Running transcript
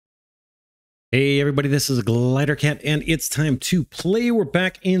Hey everybody, this is Glidercat and it's time to play. We're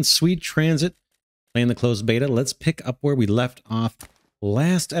back in Sweet Transit, playing the closed beta. Let's pick up where we left off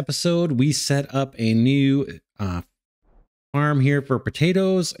last episode. We set up a new farm here for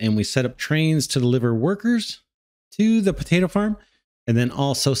potatoes, and we set up trains to deliver workers to the potato farm, and then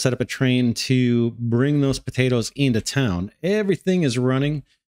also set up a train to bring those potatoes into town. Everything is running.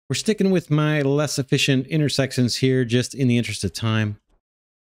 We're sticking with my less efficient intersections here just in the interest of time.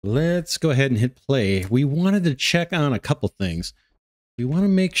 Let's go ahead and hit play. We wanted to check on a couple things. We want to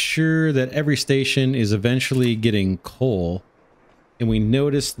make sure that every station is eventually getting coal. And we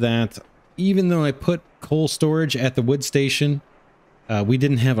noticed that even though I put coal storage at the wood station, we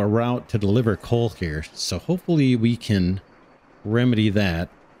didn't have a route to deliver coal here. So hopefully we can remedy that.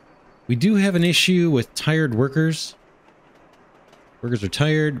 We do have an issue with tired workers. Workers are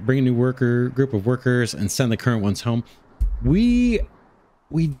tired. Bring a new group of workers and send the current ones home.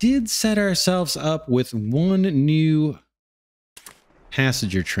 We did set ourselves up with one new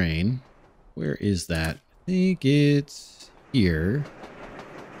passenger train. Where is that? I think it's here.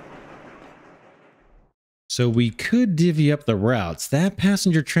 So we could divvy up the routes. That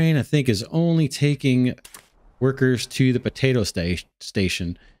passenger train, I think, is only taking workers to the potato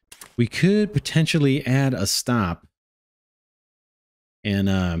station. We could potentially add a stop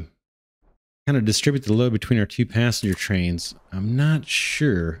and kind of distribute the load between our two passenger trains. I'm not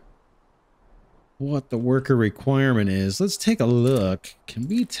sure what the worker requirement is. Let's take a look. Can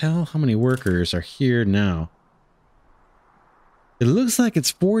we tell how many workers are here now? It looks like it's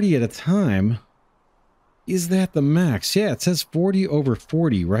 40 at a time. Is that the max? Yeah, it says 40 over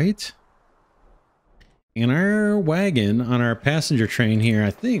 40, right? And our wagon on our passenger train here, I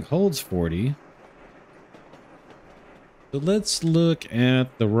think, holds 40. So let's look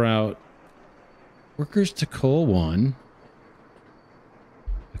at the route. Workers to coal 1.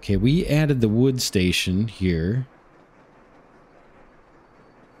 Okay, we added the wood station here.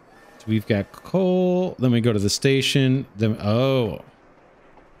 So we've got coal, then we go to the station, then I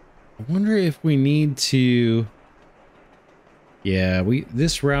wonder if we need to. Yeah,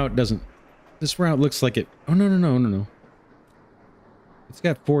 this route looks like it. Oh no. It's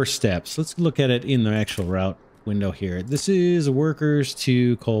got 4 steps. Let's look at it in the actual route window here. This is workers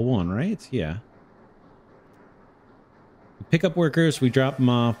to coal 1, right? Yeah. We pick up workers, we drop them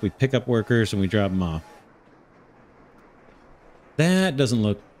off. We pick up workers and we drop them off. That doesn't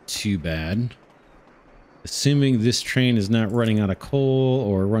look too bad. Assuming this train is not running out of coal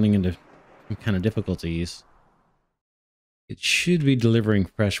or running into some kind of difficulties, it should be delivering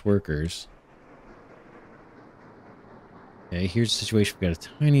fresh workers. Okay, here's the situation. We've got a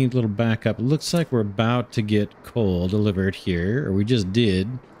tiny little backup. It looks like we're about to get coal delivered here, or we just did.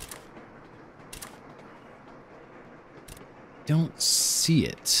 Don't see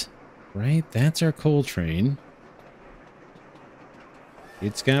it, right? That's our coal train.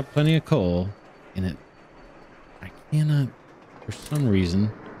 It's got plenty of coal in it. I cannot, for some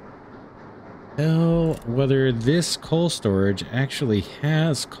reason, tell whether this coal storage actually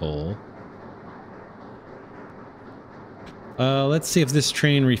has coal. Let's see if this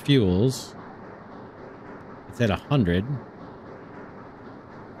train refuels. It's at 100.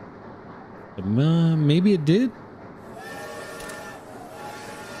 Maybe it did.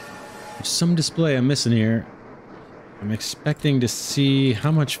 There's some display I'm missing here. I'm expecting to see how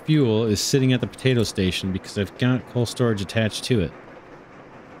much fuel is sitting at the potato station because I've got coal storage attached to it.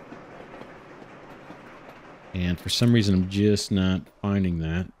 And for some reason, I'm just not finding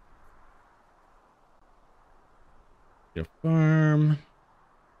that. Your farm.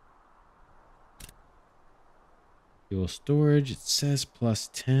 Fuel storage, it says plus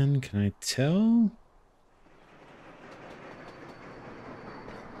 10. Can I tell?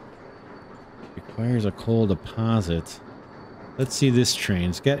 Requires a coal deposit. Let's see this train.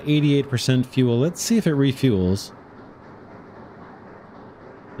 It's got 88% fuel. Let's see if it refuels.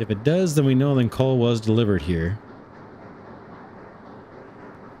 If it does, then we know then coal was delivered here.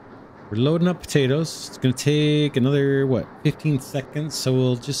 We're loading up potatoes. It's going to take another, 15 seconds. So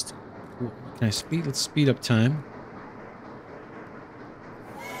we'll just... Can I speed? Let's speed up time.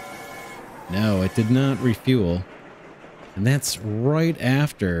 No, it did not refuel. And that's right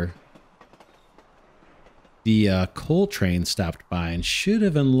after the coal train stopped by and should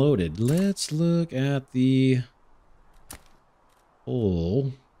have unloaded. Let's look at the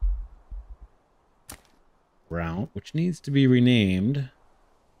coal route, which needs to be renamed.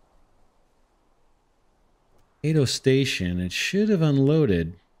 Potato station. It should have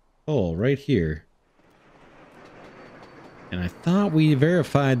unloaded coal right here. And I thought we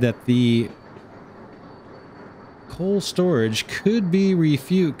verified that the coal storage could be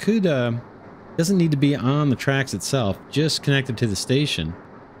Doesn't need to be on the tracks itself, just connected to the station.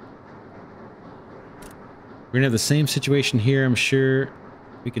 We're gonna have the same situation here, I'm sure.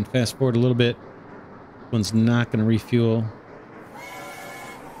 We can fast forward a little bit. One's not gonna refuel.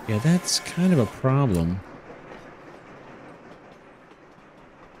 Yeah, that's kind of a problem.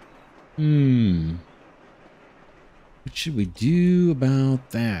 What should we do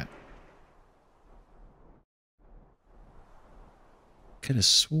about that? Could have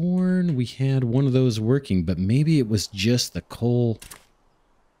sworn we had one of those working, but maybe it was just the coal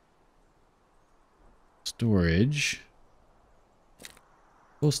storage.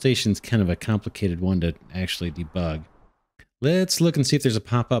 Coal station's kind of a complicated one to actually debug. Let's look and see if there's a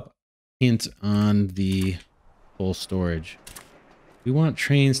pop-up hint on the coal storage. We want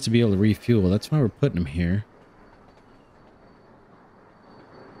trains to be able to refuel. That's why we're putting them here.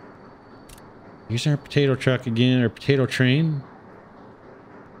 Here's our potato truck again, our potato train.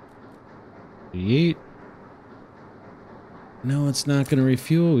 38. No, it's not going to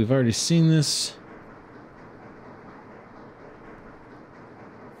refuel. We've already seen this.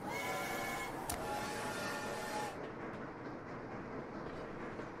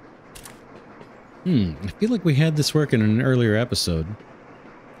 I feel like we had this work in an earlier episode.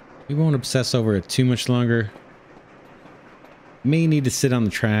 We won't obsess over it too much longer. May need to sit on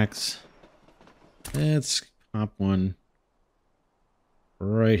the tracks. Let's pop one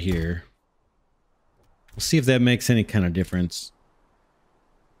right here. We'll see if that makes any kind of difference.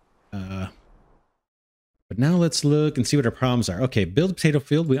 But now let's look and see what our problems are. Okay, build a potato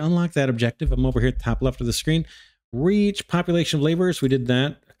field. We unlocked that objective. I'm over here at the top left of the screen. Reach population of laborers. We did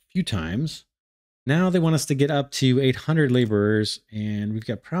that a few times. Now they want us to get up to 800 laborers, and we've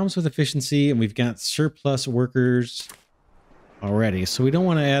got problems with efficiency, and we've got surplus workers already, so we don't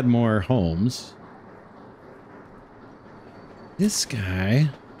want to add more homes. This guy...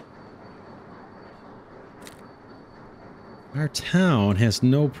 Our town has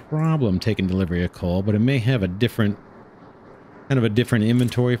no problem taking delivery of coal, but it may have a different... kind of a different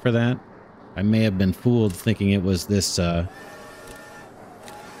inventory for that. I may have been fooled thinking it was this,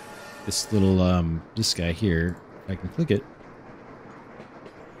 this little, this guy here. If I can click it.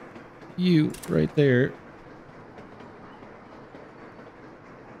 You, right there.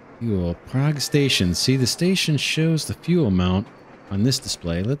 Fuel. Prague Station. See, the station shows the fuel amount on this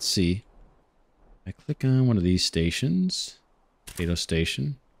display. Let's see. I click on one of these stations. Potato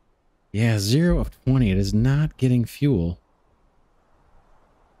station. Yeah, 0 of 20. It is not getting fuel.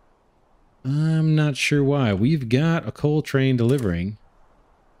 I'm not sure why. We've got a coal train delivering.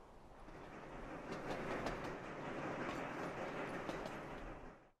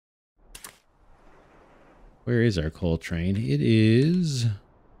 Where is our coal train? It is...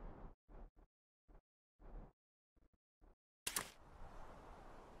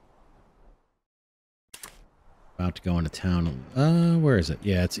 about to go into town. Where is it?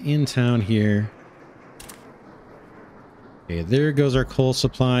 Yeah, it's in town here. Okay, there goes our coal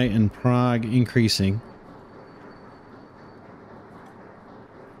supply in Prague increasing.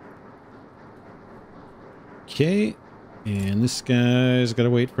 Okay, and this guy's got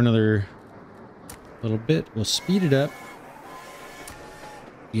to wait for another little bit. We'll speed it up.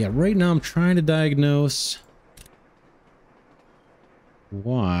 Yeah, right now I'm trying to diagnose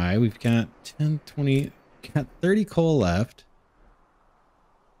why we've got 10, 20, got 30 coal left.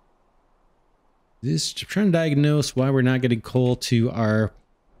 This trying to diagnose why we're not getting coal to our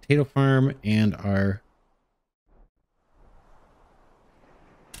potato farm and our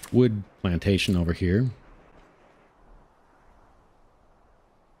wood plantation over here.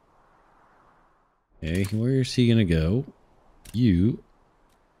 Okay, where's he gonna go? You're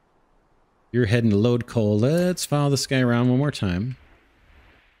heading to load coal. Let's follow this guy around one more time.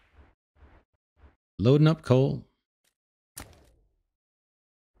 Loading up coal.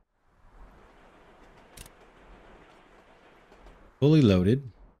 Fully loaded.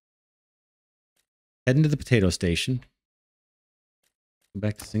 Heading to the potato station. Go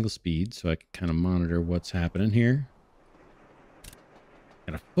back to single speed so I can kind of monitor what's happening here.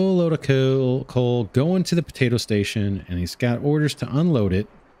 Got a full load of coal going to the potato station, and he's got orders to unload it.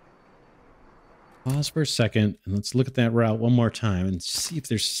 Pause for a second, and let's look at that route one more time and see if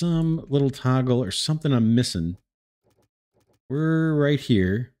there's some little toggle or something I'm missing. We're right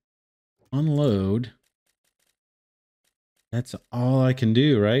here. Unload. That's all I can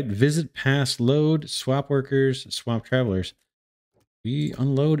do, right? Visit, pass, load, swap workers, swap travelers.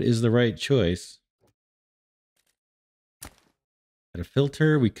 Unload is the right choice. Got a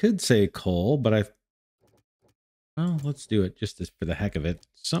filter. We could say coal, but well, let's do it just for the heck of it.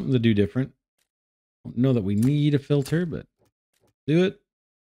 Something to do different. Don't know that we need a filter, but do it.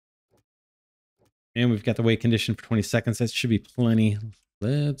 And we've got the wait condition for 20 seconds. That should be plenty.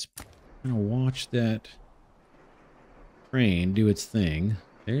 Let's kind of watch that train do its thing.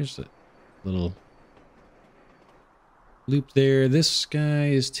 There's a little loop there. This guy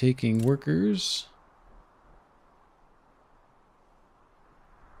is taking workers.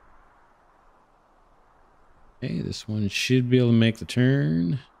 Okay, this one should be able to make the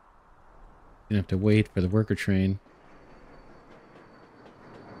turn. Gonna have to wait for the worker train.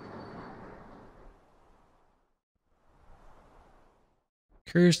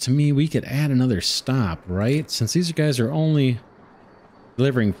 Occurs to me we could add another stop, right? Since these guys are only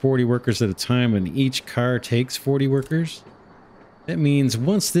delivering 40 workers at a time and each car takes 40 workers, that means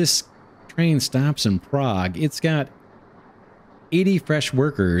once this train stops in Prague, it's got 80 fresh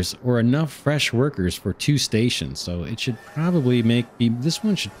workers, or enough fresh workers for 2 stations. So it should probably this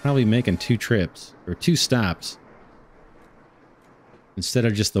one should probably make in 2 trips or 2 stops instead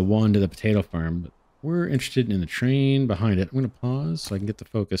of just the one to the potato farm. But we're interested in the train behind it. I'm going to pause so I can get the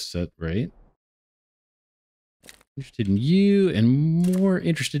focus set right. Interested in you, and more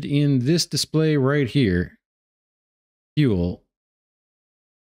interested in this display right here. Fuel.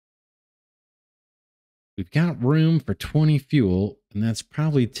 We've got room for 20 fuel, and that's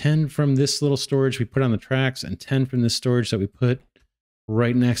probably 10 from this little storage we put on the tracks and 10 from this storage that we put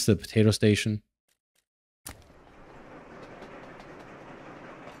right next to the potato station.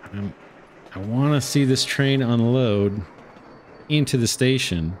 I want to see this train unload into the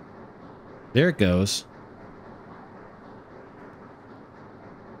station. There it goes.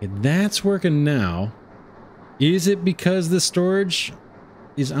 Okay, that's working now. Is it because the storage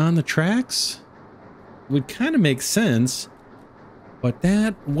is on the tracks? Would kind of make sense, but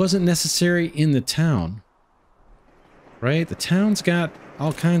that wasn't necessary in the town, right? The town's got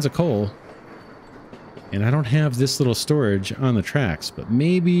all kinds of coal, and I don't have this little storage on the tracks, but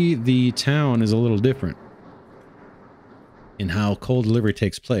maybe the town is a little different in how coal delivery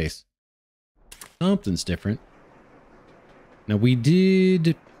takes place. Something's different. Now we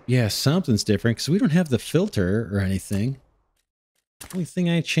did, yeah, something's different because we don't have the filter or anything. The only thing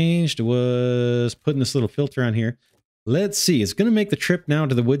I changed was putting this little filter on here. Let's see. It's going to make the trip now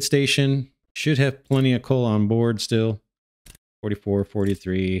to the wood station. Should have plenty of coal on board still. 44,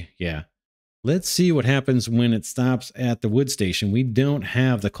 43. Yeah. Let's see what happens when it stops at the wood station. We don't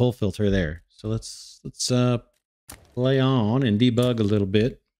have the coal filter there. So let's play on and debug a little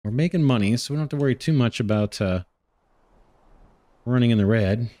bit. We're making money, so we don't have to worry too much about running in the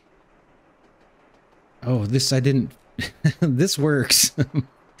red. Oh, this I didn't... This works.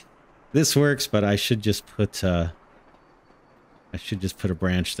 This works, but I should just put a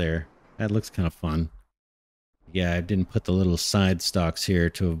branch there. That looks kind of fun. Yeah, I didn't put the little side stalks here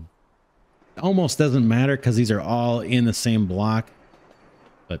to... Almost doesn't matter because these are all in the same block.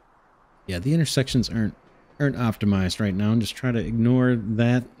 But yeah, the intersections aren't optimized right now. I'm just trying to ignore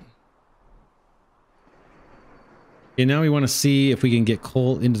that. Okay, now we want to see if we can get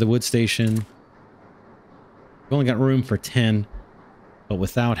coal into the wood station. We've only got room for 10, but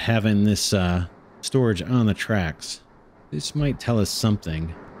without having this storage on the tracks. This might tell us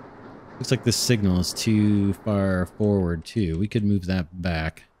something. Looks like this signal is too far forward too. We could move that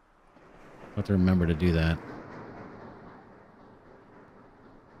back. I'll have to remember to do that.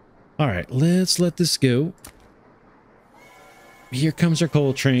 All right, let's let this go. Here comes our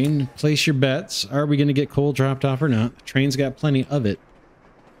coal train. Place your bets. Are we going to get coal dropped off or not? The train's got plenty of it.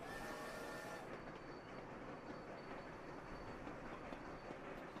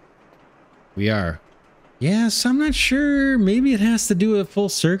 We are. Yes, I'm not sure. Maybe it has to do a full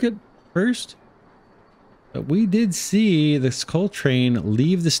circuit first. But we did see this coal train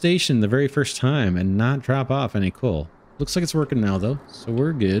leave the station the very first time and not drop off any coal. Looks like it's working now, though, so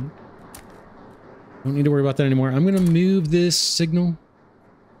we're good. Don't need to worry about that anymore. I'm going to move this signal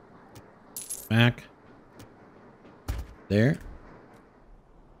back there.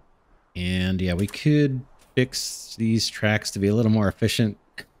 And yeah, we could fix these tracks to be a little more efficient.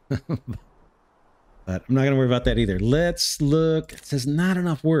 But I'm not going to worry about that either. Let's look. It says not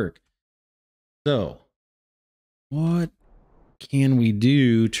enough work. So what can we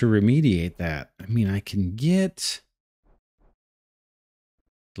do to remediate that? I mean, I can get...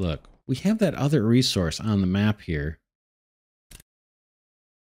 Look, we have that other resource on the map here.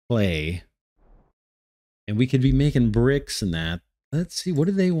 Clay. And we could be making bricks and that. Let's see, what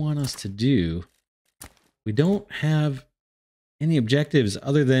do they want us to do? We don't have any objectives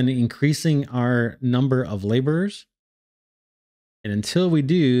other than increasing our number of laborers. And until we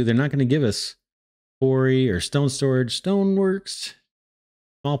do, they're not going to give us quarry or stone storage. Stoneworks,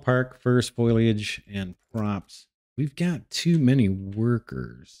 small park, first foliage, and crops. We've got too many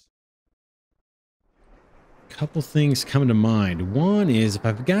workers. couple things come to mind. One is if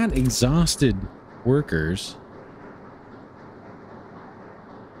I've got exhausted workers,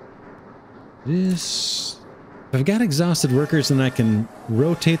 if I've got exhausted workers, then I can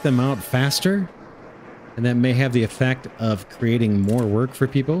rotate them out faster, and that may have the effect of creating more work for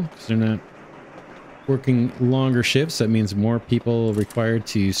people because they're not working longer shifts. That means more people required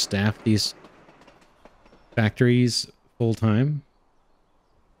to staff these factories full time.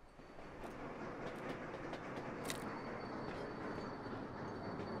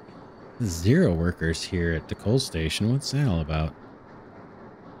 Zero workers here at the coal station. What's that all about?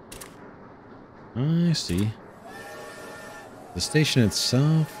 I see. The station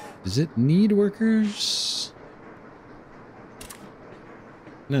itself, does it need workers?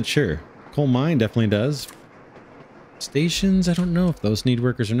 Not sure. Coal mine definitely does. Stations, I don't know if those need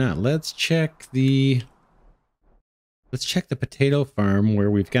workers or not. Let's check the potato farm where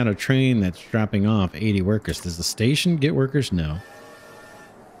we've got a train that's dropping off 80 workers. Does the station get workers? No.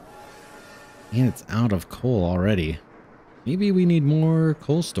 And it's out of coal already. Maybe we need more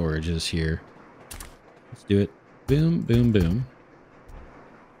coal storages here. Let's do it. Boom, boom, boom.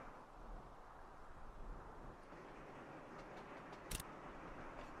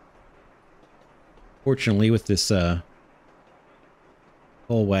 Fortunately, with this coal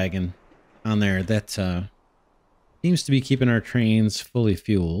wagon on there, that seems to be keeping our trains fully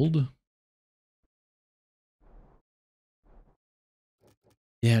fueled.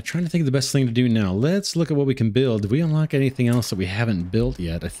 Yeah, trying to think of the best thing to do now. Let's look at what we can build. Did we unlock anything else that we haven't built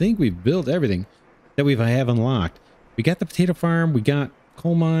yet? I think we've built everything that I have unlocked. We got the potato farm, we got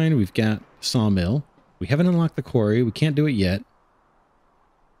coal mine, we've got sawmill. We haven't unlocked the quarry. We can't do it yet.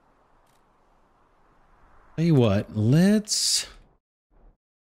 Tell you what, let's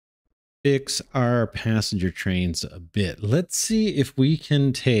fix our passenger trains a bit. Let's see if we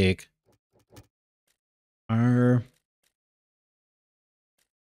can take our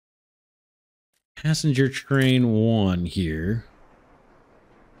passenger train 1 here,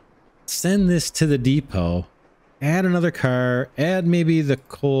 send this to the depot, add another car, add maybe the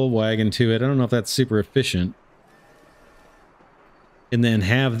coal wagon to it. I don't know if that's super efficient. And then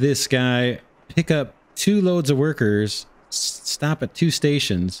have this guy pick up 2 loads of workers, stop at 2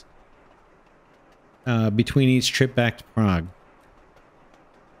 stations between each trip back to Prague.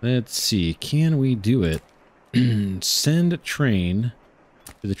 Let's see, can we do it? Send a train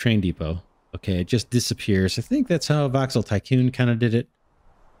to the train depot. Okay, it just disappears. I think that's how Voxel Tycoon kind of did it.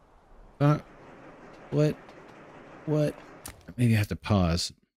 What? Maybe I have to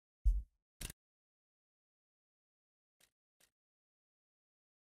pause.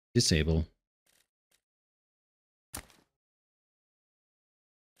 Disable.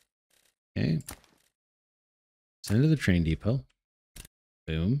 Okay. Send to the train depot.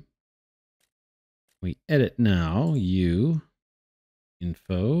 Boom. We edit now.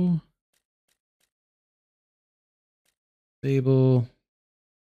 Info. Disable.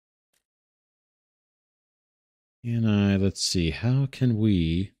 And let's see, how can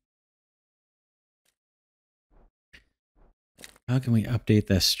we update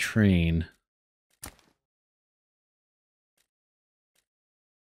this train?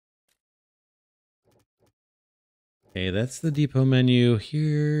 Okay, that's the depot menu.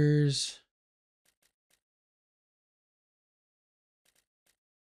 Here's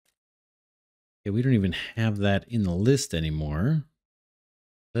okay, we don't even have that in the list anymore.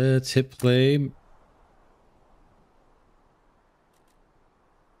 Let's hit play.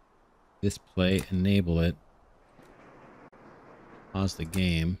 Display, enable it. Pause the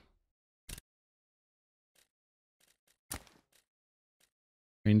game.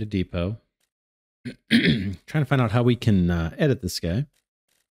 Train to depot. Trying to find out how we can edit this guy.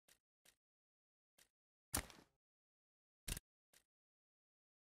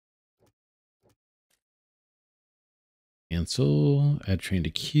 Cancel. Add train to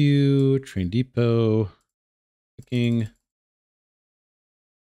queue. Train depot. Clicking.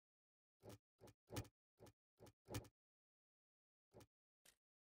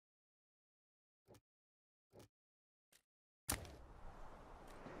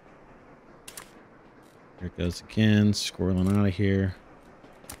 There it goes again. Squirreling out of here.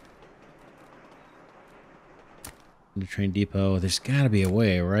 The train depot. There's got to be a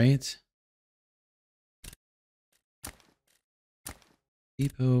way, right?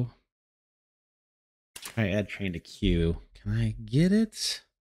 Depot. Try add train to queue. Can I get it?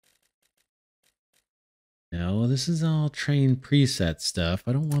 No, this is all train preset stuff.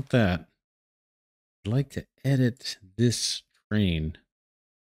 I don't want that. I'd like to edit this train.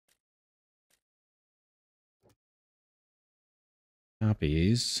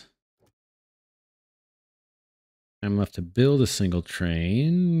 Copies. Time left to build a single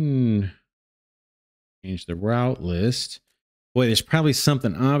train. Change the route list. Boy, there's probably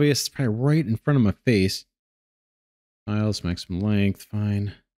something obvious. It's probably right in front of my face. Miles, maximum length,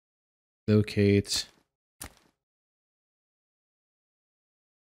 fine. Locate.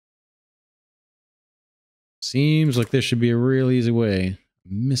 Seems like there should be a real easy way.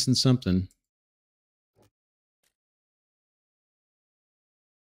 I'm missing something.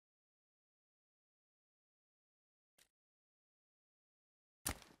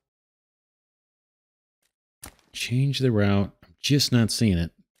 Change the route. I'm just not seeing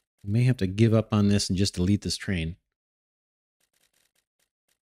it. We may have to give up on this and just delete this train.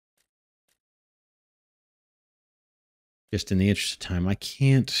 Just in the interest of time, I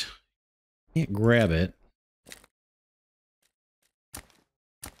can't grab it.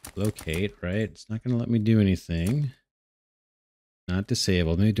 Locate, right? It's not going to let me do anything. Not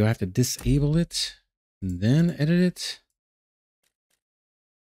disabled. Maybe do I have to disable it and then edit it?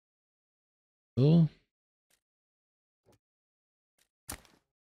 Cool.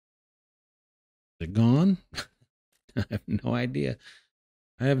 Is it gone? I have no idea.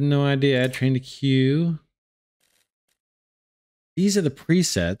 I have no idea. Add train to queue. These are the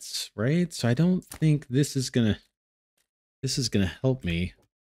presets, right? So I don't think this is gonna help me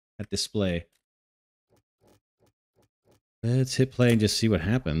at display. Let's hit play and just see what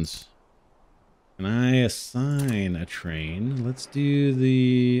happens. Can I assign a train? Let's do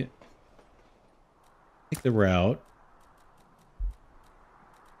take the route.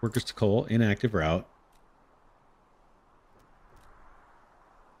 Workers to coal, inactive route.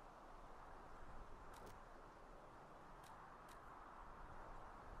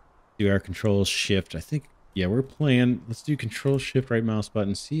 Do our control shift. I think, yeah, we're playing. Let's do control shift right mouse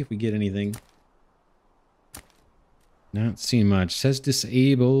button. See if we get anything. Not seeing much. Says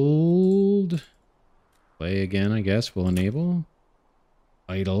disabled. Play again, I guess. We'll enable.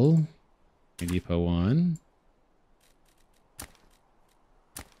 Idle. Depot 1.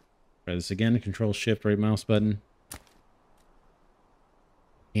 Try this again. Control shift right mouse button.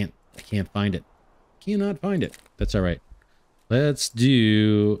 I can't find it. Cannot find it. That's all right. Let's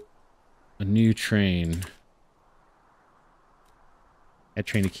do a new train. Add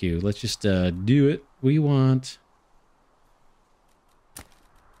train to queue. Let's just do it. We want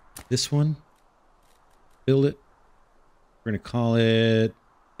this one. Build it. We're going to call it.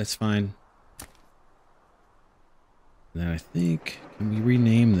 That's fine. And then I think, can we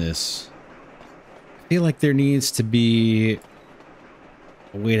rename this? I feel like there needs to be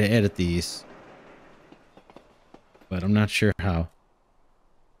a way to edit these, but I'm not sure how.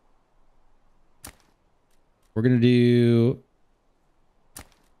 We're going to do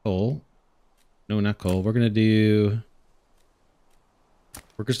coal. No, not coal. We're going to do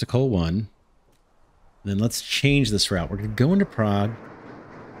workers to coal 1. And then let's change this route. We're going to go into Prague.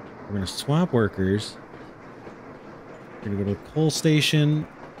 We're going to swap workers. We're going to go to the coal station.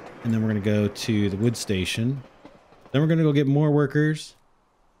 And then we're going to go to the wood station. Then we're going to go get more workers.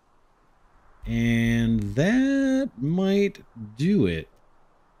 And that might do it.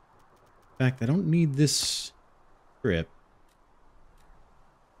 In fact, I don't need this script.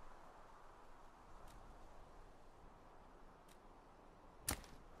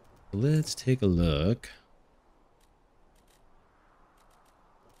 Let's take a look.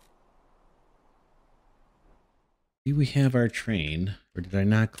 Do we have our train, or did I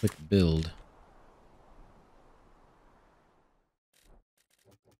not click build?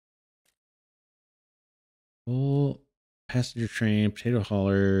 Full passenger train, potato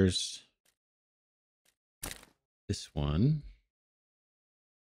haulers. This one.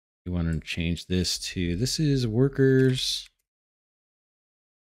 We want to change this to, this is workers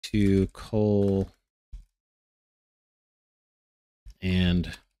to coal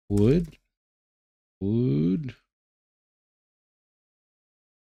and wood. Wood.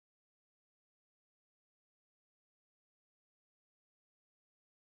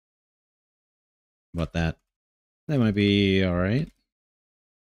 How about that? That might be all right.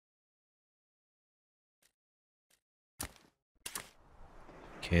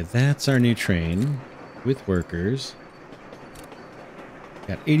 Okay, that's our new train with workers.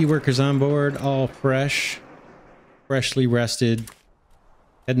 Got 80 workers on board, all fresh, freshly rested.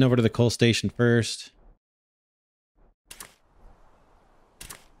 Heading over to the coal station first.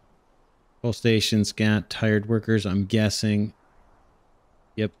 Coal station's got tired workers, I'm guessing.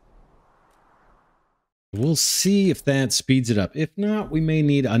 Yep. We'll see if that speeds it up. If not, we may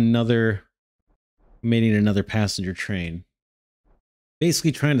need another passenger train.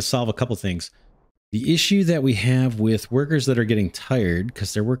 Basically trying to solve a couple things. The issue that we have with workers that are getting tired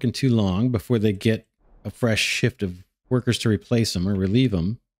because they're working too long before they get a fresh shift of workers to replace them or relieve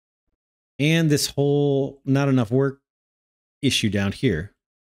them. And this whole not enough work issue down here.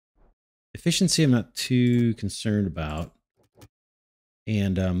 Efficiency I'm not too concerned about.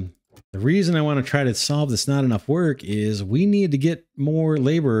 And the reason I want to try to solve this not enough work is we need to get more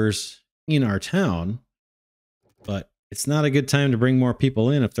laborers in our town. But it's not a good time to bring more people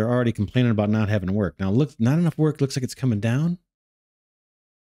in if they're already complaining about not having work. Now look, not enough work looks like it's coming down.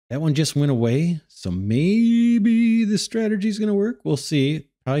 That one just went away. So maybe this strategy is going to work. We'll see.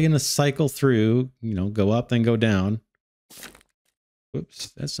 Probably going to cycle through, you know, go up, then go down.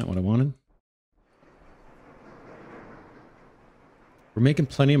 Whoops, that's not what I wanted. We're making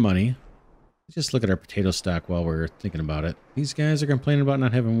plenty of money. Let's just look at our potato stock while we're thinking about it. These guys are complaining about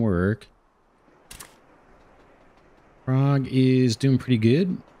not having work. Frog is doing pretty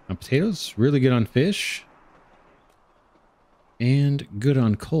good on potatoes. Really good on fish. And good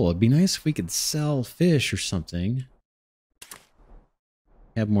on coal. It'd be nice if we could sell fish or something.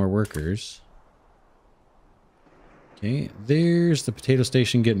 Have more workers. Okay, there's the potato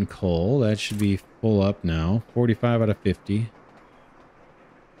station getting coal. That should be full up now. 45 out of 50.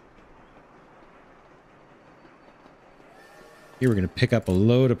 Here we're going to pick up a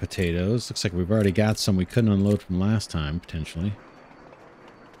load of potatoes. Looks like we've already got some we couldn't unload from last time, potentially.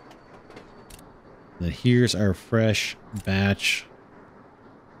 And then here's our fresh batch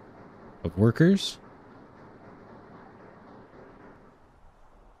of workers.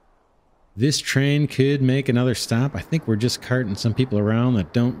 This train could make another stop. I think we're just carting some people around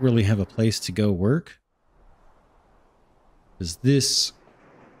that don't really have a place to go work. Because this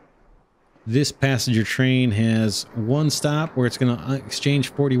passenger train has one stop where it's going to exchange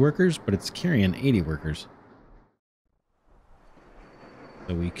 40 workers, but it's carrying 80 workers.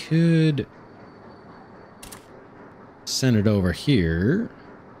 So we could send it over here.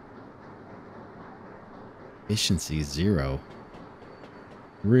 Efficiency 0.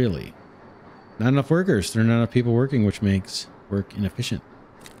 Really? Not enough workers. There are not enough people working, which makes work inefficient.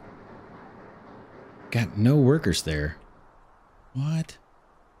 Got no workers there. What?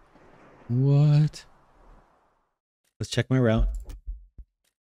 What? Let's check my route.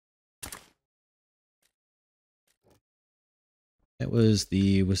 That was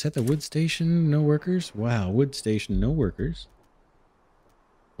that the wood station? No workers? Wow, wood station, no workers.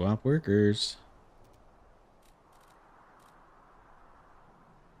 Swap workers.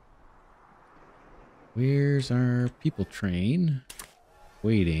 Where's our people train?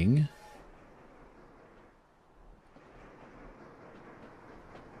 Waiting.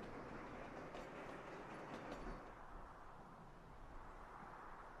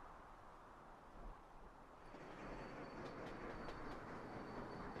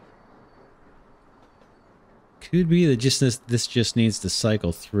 Could be that just this just needs to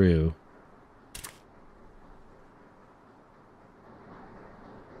cycle through.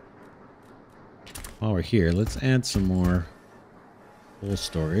 While we're here, let's add some more coal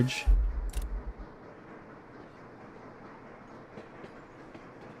storage.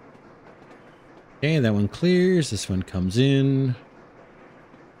 Okay, that one clears. This one comes in.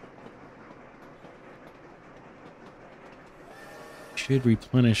 Should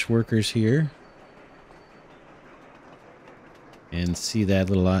replenish workers here. And see that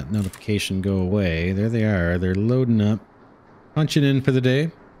little notification go away. There they are. They're loading up. Punching in for the day.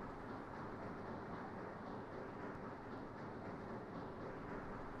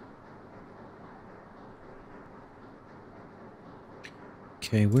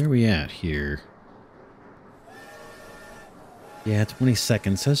 Okay, where are we at here? Yeah, 20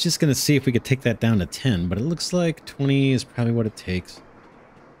 seconds. I was just going to see if we could take that down to 10, but it looks like 20 is probably what it takes.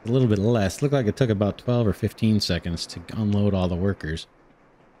 A little bit less. Looked like it took about 12 or 15 seconds to unload all the workers.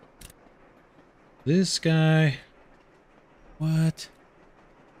 This guy... What?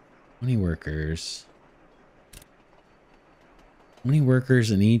 20 workers. 20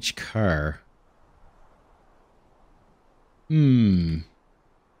 workers in each car.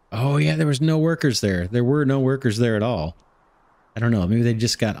 Oh, yeah, there was no workers there. There were no workers there at all. I don't know. Maybe they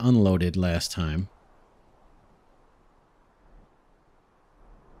just got unloaded last time.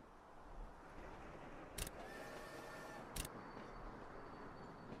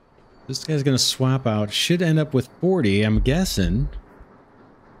 This guy's going to swap out. Should end up with 40, I'm guessing.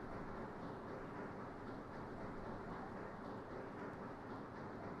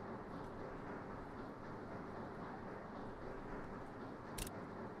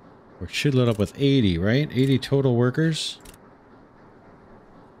 Or it should load up with 80, right? 80 total workers.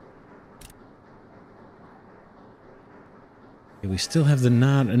 Okay, we still have the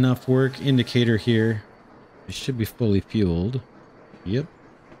not enough work indicator here. It should be fully fueled. Yep.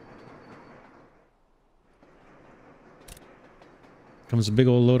 Comes a big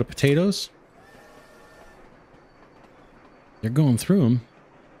old load of potatoes. They're going through them.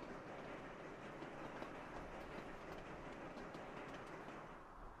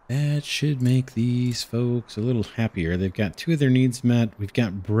 That should make these folks a little happier. They've got 2 of their needs met. We've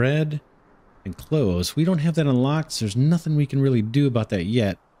got bread and clothes. We don't have that unlocked, so there's nothing we can really do about that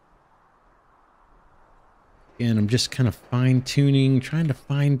yet. And I'm just kind of fine-tuning, trying to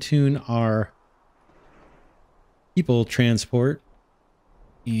fine-tune our people transport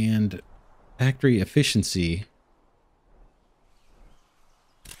and factory efficiency.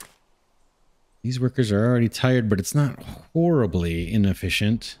 These workers are already tired, but it's not horribly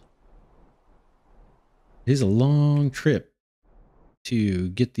inefficient. It is a long trip to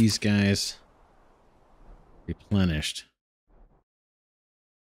get these guys replenished.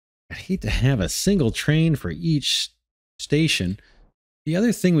 I'd hate to have a single train for each station. The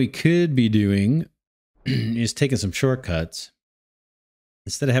other thing we could be doing is taking some shortcuts.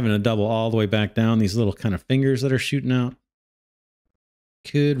 Instead of having to double all the way back down, these little kind of fingers that are shooting out,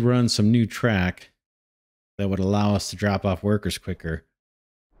 could run some new track that would allow us to drop off workers quicker.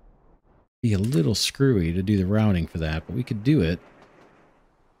 Be a little screwy to do the routing for that, but we could do it.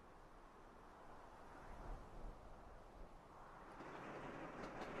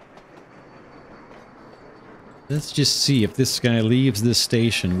 Let's just see if this guy leaves this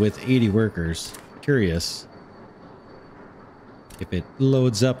station with 80 workers. Curious if it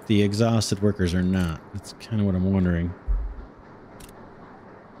loads up the exhausted workers or not. That's kind of what I'm wondering.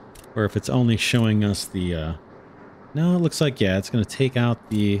 Or if it's only showing us the... No, it looks like, yeah, it's going to take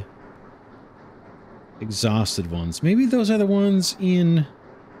out the exhausted ones. Maybe those are the ones in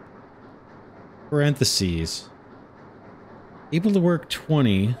parentheses. Able to work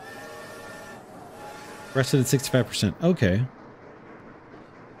 20. Rested at 65%. Okay.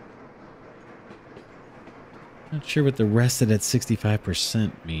 Not sure what the rested at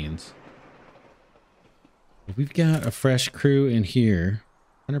 65% means. We've got a fresh crew in here.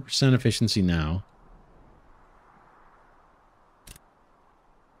 100% efficiency now.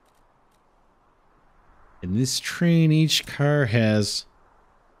 In this train, each car has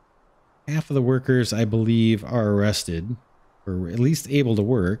half of the workers, I believe, are arrested, or at least able to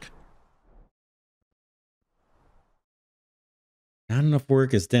work. Not enough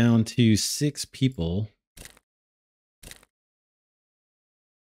work is down to 6 people.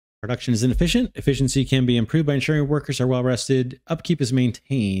 Production is inefficient. Efficiency can be improved by ensuring workers are well rested. Upkeep is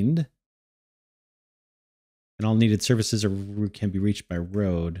maintained. And all needed services can be reached by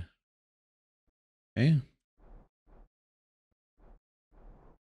road. Okay.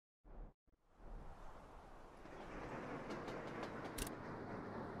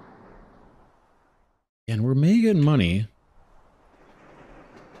 And we're making money.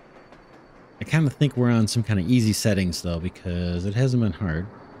 I kind of think we're on some kind of easy settings, though, because it hasn't been hard.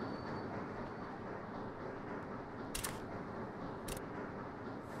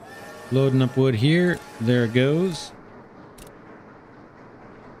 Loading up wood here. There it goes.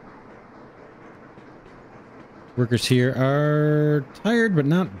 Workers here are tired, but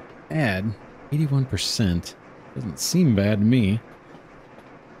not bad. 81%. Doesn't seem bad to me.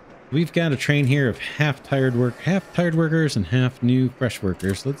 We've got a train here of half tired workers and half new fresh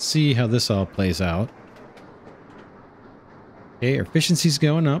workers. Let's see how this all plays out. Okay, our efficiency's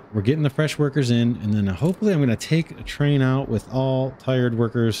going up. We're getting the fresh workers in, and then hopefully I'm going to take a train out with all tired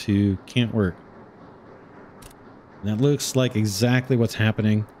workers who can't work. And that looks like exactly what's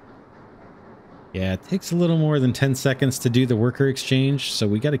happening. Yeah, it takes a little more than 10 seconds to do the worker exchange, so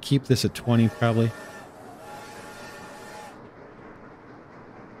we got to keep this at 20 probably.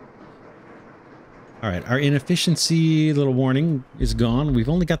 All right, our inefficiency little warning is gone. We've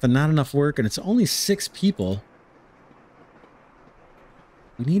only got the not enough work, and it's only 6 people.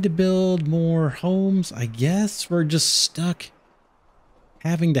 We need to build more homes. I guess we're just stuck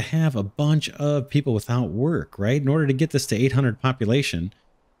having to have a bunch of people without work, right? In order to get this to 800 population,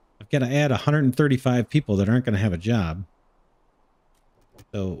 I've got to add 135 people that aren't going to have a job.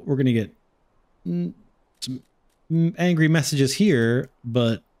 So we're going to get some angry messages here,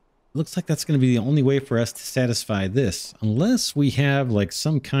 but it looks like that's going to be the only way for us to satisfy this. Unless we have like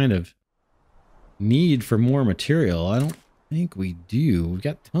some kind of need for more material. I don't think we do. We've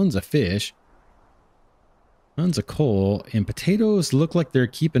got tons of fish. Tons of coal. And potatoes look like they're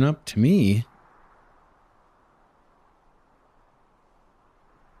keeping up to me.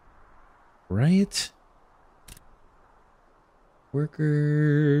 Right?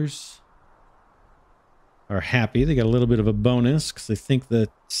 Workers are happy. They got a little bit of a bonus because they think the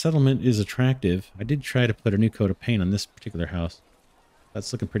settlement is attractive. I did try to put a new coat of paint on this particular house.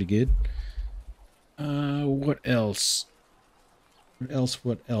 That's looking pretty good. What else? What else?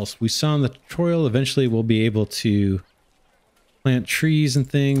 What else? We saw in the tutorial eventually we'll be able to plant trees and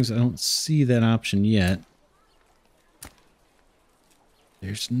things. I don't see that option yet.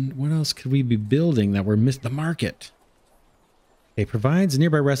 What else could we be building that we're missing? The market. It provides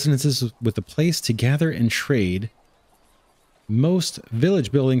nearby residences with a place to gather and trade. Most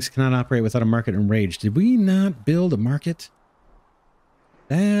village buildings cannot operate without a market and rage. Did we not build a market?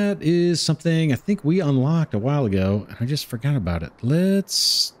 That is something I think we unlocked a while ago, and I just forgot about it.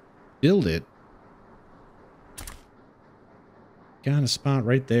 Let's build it. Got a spot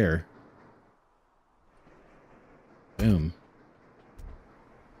right there. Boom.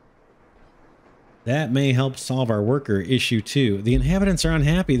 That may help solve our worker issue too. The inhabitants are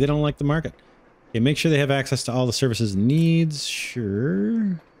unhappy. They don't like the market. Okay, make sure they have access to all the services and needs.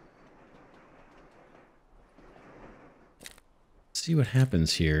 Sure. See what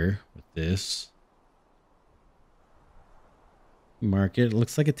happens here with this market. It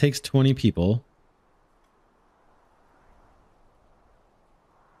looks like it takes 20 people.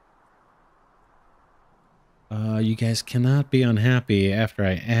 You guys cannot be unhappy after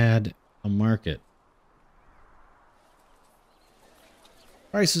I add a market.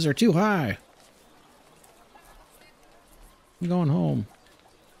 Prices are too high. I'm going home.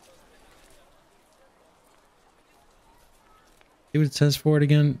 See what it says for it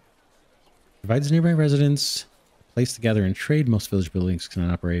again. Provides nearby residents a place to gather and trade. Most village buildings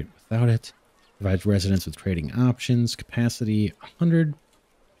cannot operate without it. Provides residents with trading options. Capacity 100.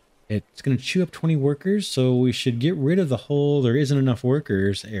 It's going to chew up 20 workers, so we should get rid of the whole there isn't enough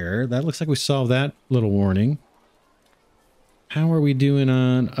workers error. That looks like we solved that little warning. How are we doing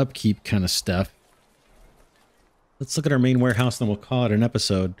on upkeep kind of stuff? Let's look at our main warehouse, and then we'll call it an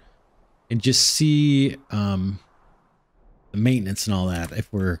episode. And just see the maintenance and all that, if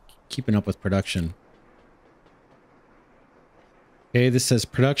we're keeping up with production. Okay, this says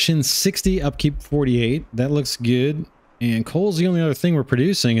production 60, upkeep 48. That looks good. And coal's the only other thing we're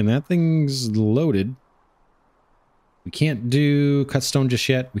producing, and that thing's loaded. We can't do cut stone just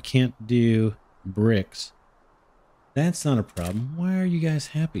yet. We can't do bricks. That's not a problem. Why are you guys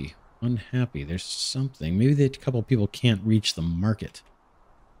happy? Unhappy. There's something. Maybe a couple of people can't reach the market.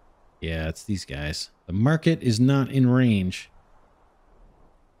 Yeah, it's these guys. The market is not in range.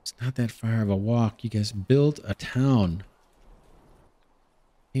 It's not that far of a walk. You guys built a town.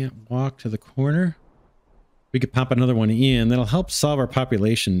 Can't walk to the corner. We could pop another one in. That'll help solve our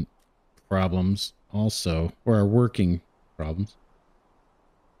population problems also, or our working problems.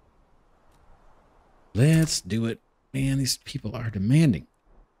 Let's do it. Man, these people are demanding.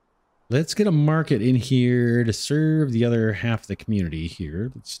 Let's get a market in here to serve the other half of the community here.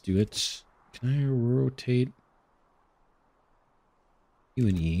 Let's do it. Can I rotate U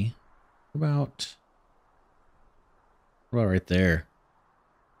and E? What about right there?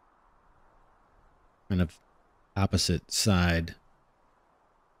 Kind of opposite side.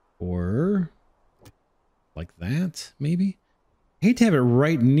 Or like that, maybe? I hate to have it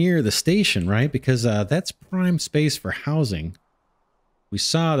right near the station, right? Because that's prime space for housing. We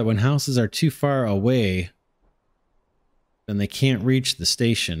saw that when houses are too far away, then they can't reach the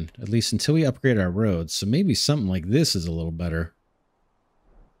station, at least until we upgrade our roads. So maybe something like this is a little better.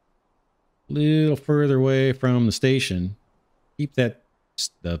 A little further away from the station. Keep the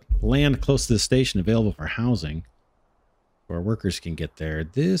land close to the station available for housing, so our workers can get there.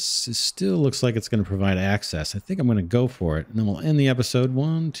 This still looks like it's going to provide access. I think I'm going to go for it, and then we'll end the episode.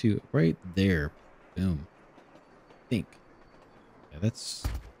 1, 2, right there. Boom. I think. Yeah,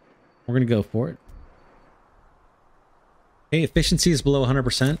 we're going to go for it. Hey, efficiency is below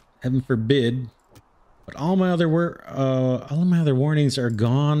 100%. Heaven forbid. But all my other warnings are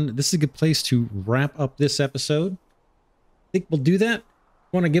gone. This is a good place to wrap up this episode. I think we'll do that.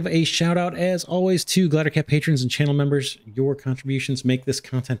 I want to give a shout out, as always, to Glidercat patrons and channel members. Your contributions make this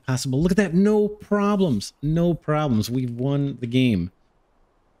content possible. Look at that. No problems. No problems. We've won the game.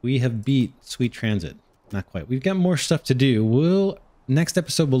 We have beat Sweet Transit. Not quite. We've got more stuff to do. Next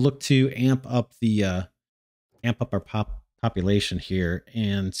episode, we'll look to amp up our population here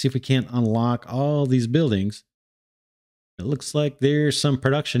and see if we can't unlock all these buildings. It looks like there's some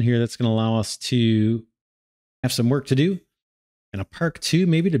production here that's going to allow us to have some work to do. And a park too,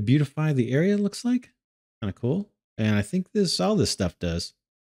 maybe to beautify the area, looks like. Kind of cool. And I think all this stuff does.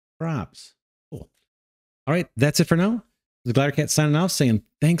 Props. Cool. All right, that's it for now. The Glidercat signing off, saying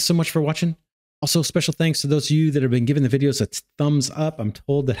thanks so much for watching. Also, special thanks to those of you that have been giving the videos a thumbs up. I'm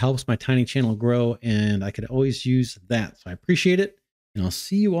told that helps my tiny channel grow, and I could always use that. So I appreciate it, and I'll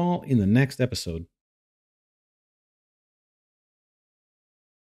see you all in the next episode.